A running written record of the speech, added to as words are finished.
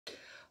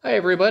Hi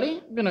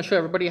everybody, I'm going to show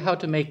everybody how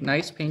to make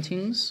nice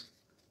paintings,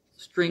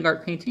 string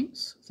art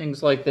paintings,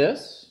 things like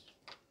this,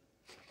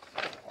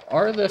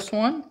 or this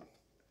one.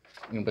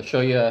 I'm going to show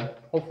you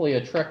hopefully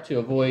a trick to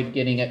avoid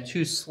getting it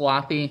too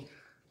sloppy,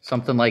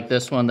 something like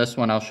this one. This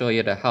one I'll show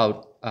you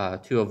how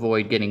to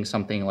avoid getting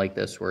something like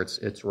this where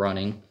it's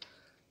running.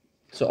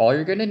 So all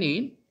you're going to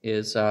need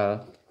is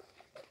a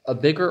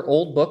bigger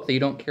old book that you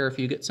don't care if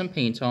you get some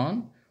paint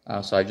on.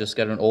 So I just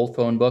got an old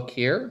phone book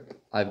here.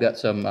 I've got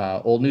some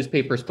old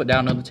newspapers put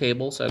down on the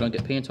table so I don't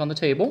get paint on the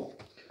table.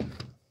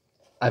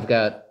 I've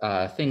got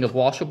a thing of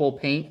washable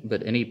paint,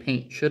 but any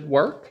paint should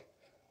work.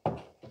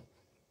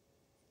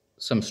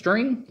 Some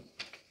string.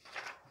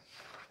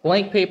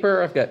 Blank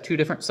paper. I've got two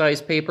different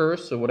size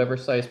papers, so whatever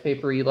size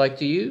paper you like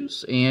to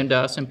use, and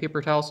some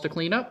paper towels to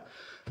clean up.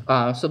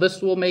 So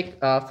this will make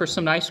for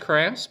some nice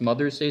crafts.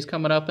 Mother's Day is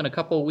coming up in a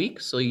couple of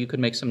weeks, so you could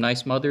make some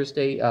nice Mother's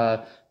Day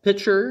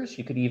pictures.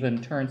 You could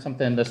even turn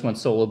something, this one's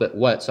still a little bit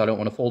wet, so I don't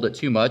want to fold it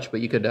too much, but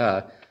you could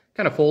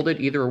kind of fold it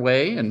either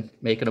way and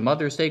make it a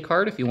Mother's Day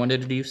card if you wanted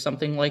to do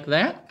something like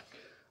that.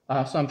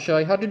 So I'm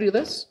showing you how to do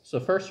this. So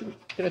first you're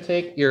going to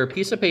take your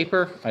piece of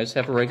paper. I just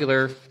have a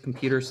regular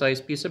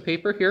computer-sized piece of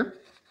paper here.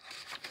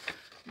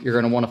 You're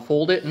going to want to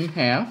fold it in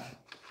half.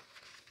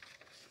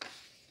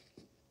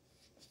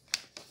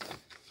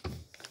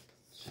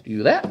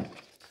 Do that.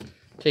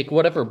 Take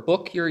whatever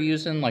book you're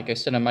using. Like I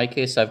said, in my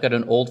case, I've got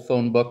an old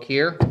phone book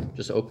here.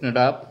 Just open it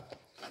up.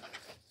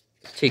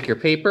 Take your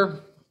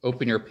paper,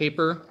 open your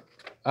paper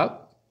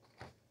up,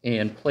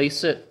 and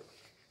place it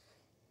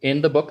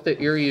in the book that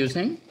you're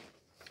using.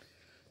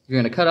 You're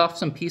going to cut off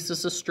some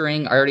pieces of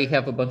string. I already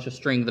have a bunch of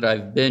string that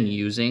I've been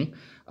using,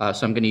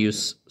 so I'm going to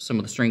use some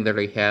of the string that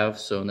I have.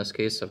 So in this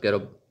case, I've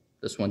got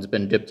this one's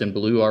been dipped in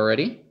blue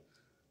already.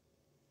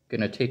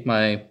 Going to take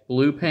my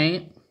blue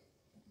paint,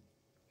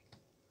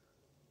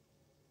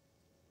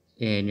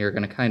 and you're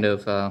going to kind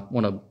of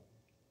want to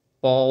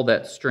ball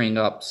that string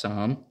up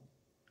some.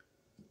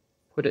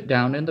 Put it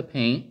down in the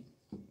paint.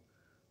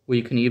 What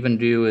you can even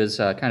do is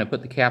kind of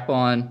put the cap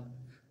on,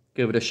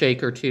 give it a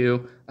shake or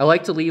two. I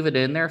like to leave it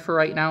in there for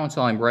right now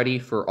until I'm ready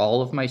for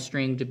all of my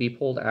string to be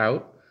pulled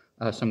out.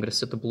 So I'm going to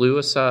set the blue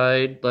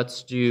aside.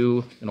 Let's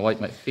do, I'm going to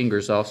wipe my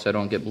fingers off so I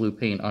don't get blue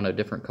paint on a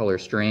different color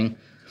string.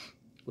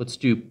 Let's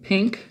do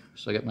pink.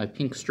 So I got my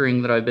pink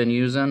string that I've been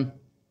using.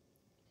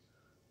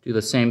 Do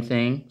the same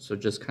thing, so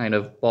just kind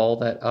of ball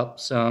that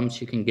up some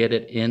so you can get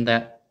it in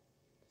that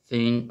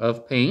thing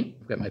of paint.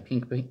 I've got my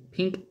pink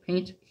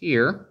paint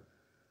here.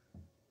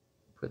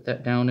 Put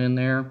that down in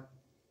there.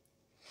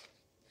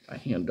 My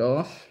hand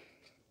off.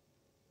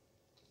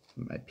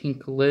 My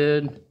pink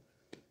lid.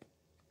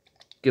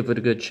 Give it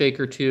a good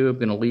shake or two. I'm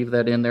going to leave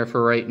that in there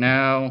for right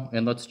now.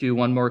 And let's do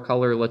one more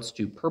color. Let's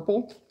do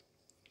purple.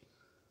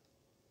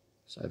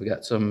 So I've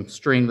got some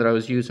string that I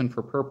was using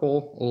for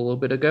purple a little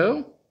bit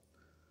ago.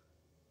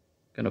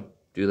 Gonna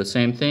do the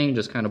same thing,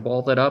 just kind of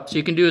ball that up. So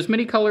you can do as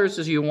many colors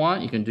as you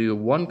want. You can do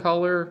one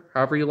color,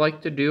 however you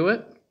like to do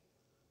it.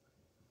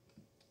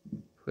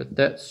 Put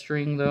that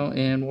string though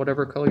in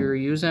whatever color you're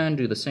using.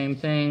 Do the same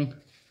thing.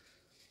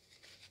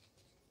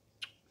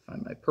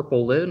 Find my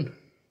purple lid.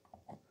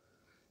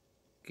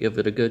 Give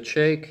it a good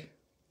shake.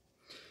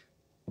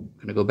 I'm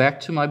gonna go back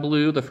to my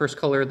blue, the first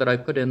color that I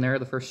put in there,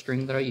 the first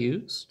string that I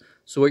use.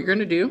 So what you're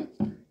gonna do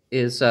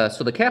is,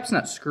 so the cap's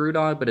not screwed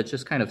on, but it's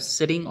just kind of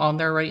sitting on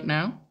there right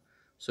now.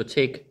 So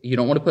you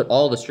don't want to put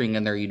all the string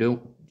in there. You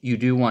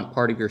do want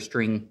part of your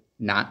string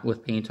not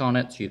with paint on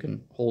it, so you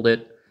can hold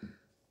it.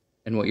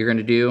 And what you're going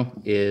to do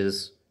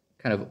is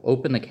kind of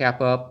open the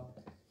cap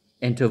up.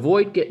 And to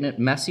avoid getting it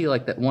messy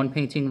like that one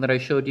painting that I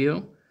showed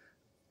you,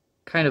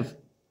 kind of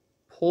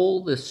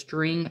pull the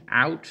string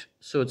out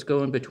so it's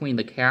going between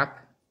the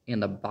cap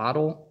and the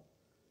bottle.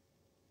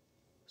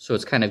 So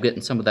it's kind of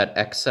getting some of that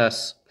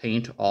excess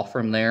paint off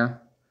from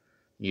there.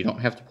 You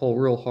don't have to pull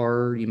real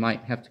hard. You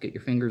might have to get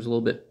your fingers a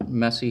little bit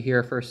messy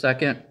here for a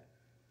second,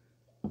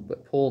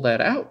 but pull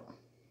that out.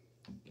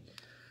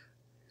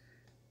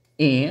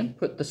 And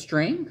put the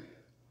string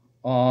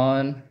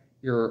on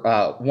your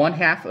one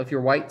half of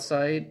your white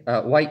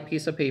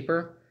piece of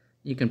paper.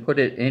 You can put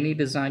it any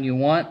design you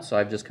want. So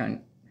I've just kind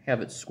of have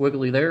it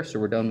squiggly there.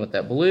 So we're done with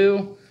that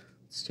blue.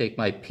 Let's take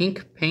my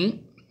pink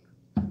paint.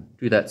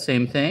 Do that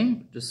same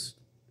thing. Just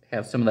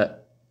have some of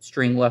that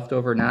string left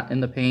over, not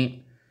in the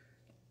paint.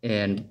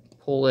 And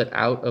pull it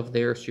out of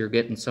there so you're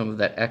getting some of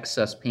that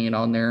excess paint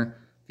on there.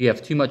 If you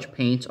have too much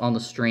paint on the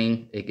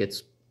string, it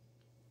gets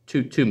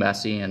too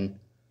messy and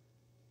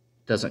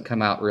doesn't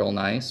come out real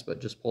nice,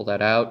 but just pull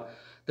that out.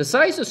 The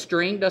size of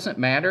string doesn't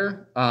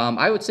matter.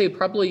 I would say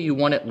probably you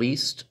want at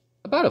least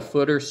about a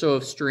foot or so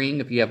of string.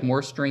 If you have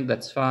more string,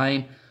 that's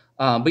fine.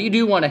 But you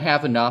do want to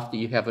have enough that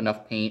you have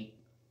enough paint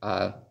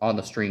on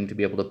the string to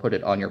be able to put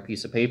it on your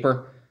piece of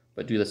paper.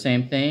 But do the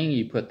same thing.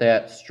 You put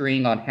that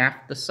string on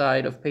half the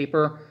side of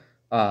paper,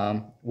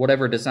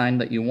 whatever design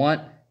that you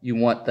want. You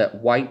want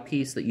that white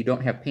piece that you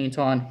don't have paint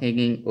on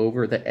hanging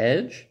over the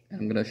edge.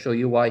 I'm going to show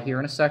you why here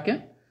in a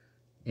second.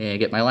 And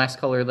get my last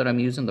color that I'm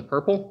using, the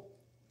purple.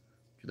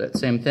 Do that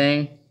same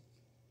thing.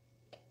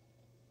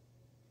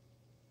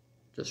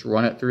 Just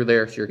run it through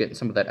there so you're getting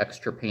some of that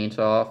extra paint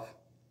off.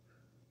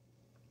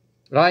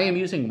 But I am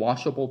using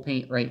washable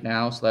paint right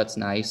now, so that's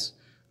nice.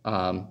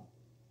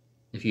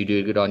 If you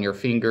do get on your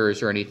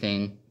fingers or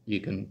anything, you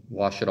can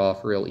wash it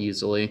off real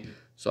easily.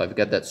 So I've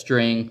got that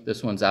string.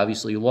 This one's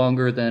obviously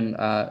longer than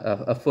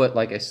a foot,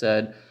 like I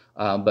said.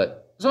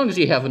 But as long as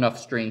you have enough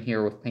string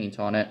here with paint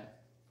on it,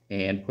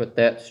 and put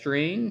that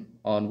string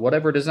on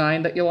whatever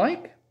design that you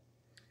like.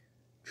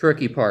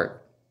 Tricky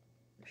part.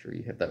 Make sure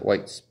you have that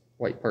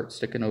white part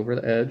sticking over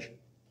the edge.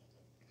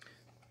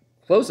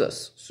 Close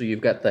this. So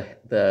you've got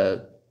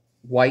the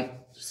white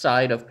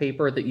side of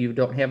paper that you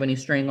don't have any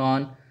string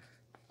on,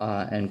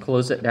 and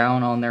close it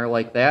down on there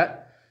like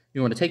that.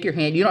 You want to take your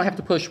hand, you don't have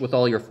to push with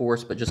all your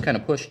force, but just kind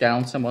of push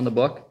down some on the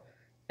book.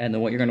 And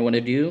then what you're going to want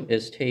to do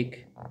is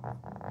take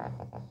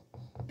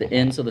the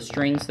ends of the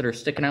strings that are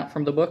sticking out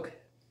from the book,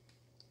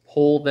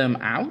 pull them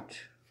out.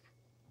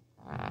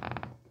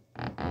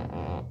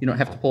 You don't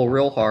have to pull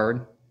real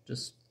hard,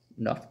 just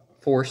enough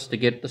force to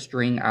get the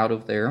string out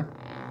of there.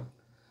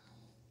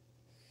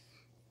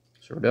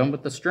 So we're done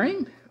with the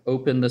string.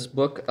 Open this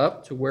book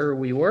up to where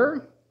we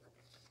were.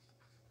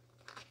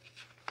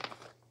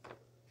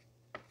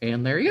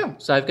 And there you go.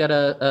 So I've got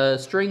a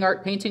string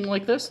art painting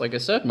like this. Like I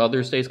said,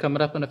 Mother's Day's coming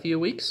up in a few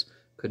weeks.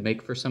 Could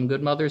make for some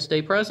good Mother's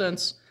Day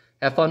presents.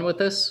 Have fun with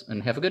this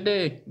and have a good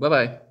day.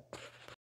 Bye-bye.